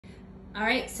All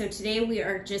right, so today we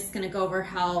are just gonna go over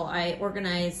how I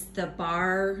organize the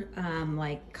bar,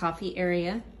 like coffee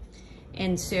area.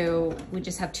 And so we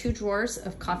just have 2 drawers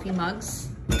of coffee mugs.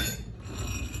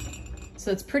 So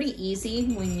it's pretty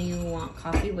easy when you want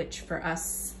coffee, which for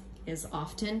us is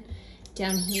often.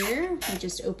 Down here, we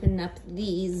just open up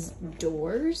these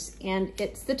doors and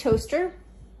it's the toaster.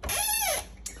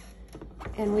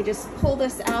 And we just pull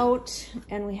this out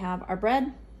and we have our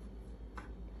bread.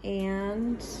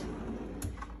 And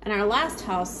in our last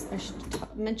house, I should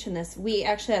mention this, we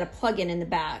actually had a plug-in in the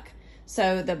back.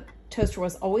 So the toaster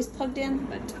was always plugged in,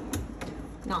 but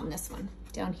not in this one.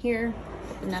 Down here,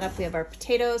 open that up, we have our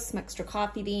potatoes, some extra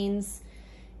coffee beans,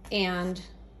 and,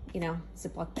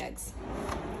 Ziploc bags.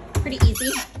 Pretty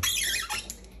easy.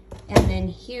 And then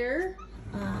here,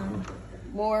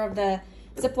 more of the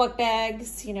Ziploc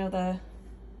bags, the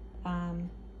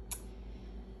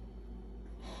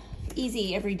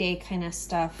easy everyday kind of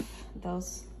stuff.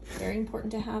 Those very important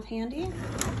to have handy.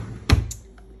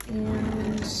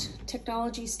 And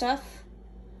technology stuff.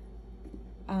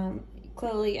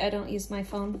 Clearly I don't use my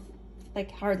phone,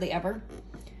 like hardly ever.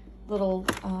 Little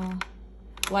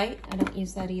light, I don't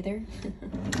use that either.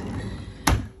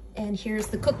 And here's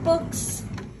the cookbooks.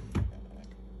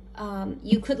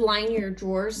 You could line your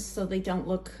drawers so they don't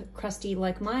look crusty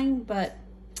like mine, but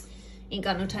ain't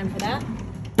got no time for that.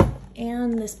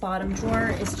 And this bottom drawer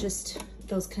is just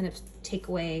those kind of take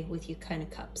away with you kind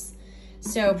of cups.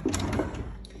 So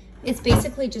it's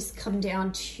basically just come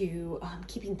down to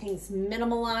keeping things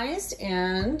minimalized.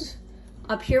 And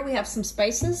up here we have some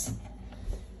spices.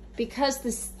 Because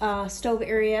this stove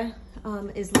area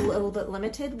is a little bit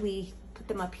limited, we put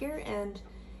them up here, and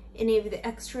any of the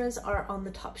extras are on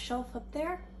the top shelf up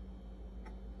there.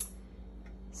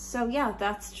 So yeah,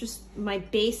 that's just my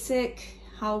basic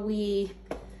how we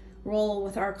roll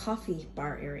with our coffee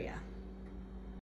bar area.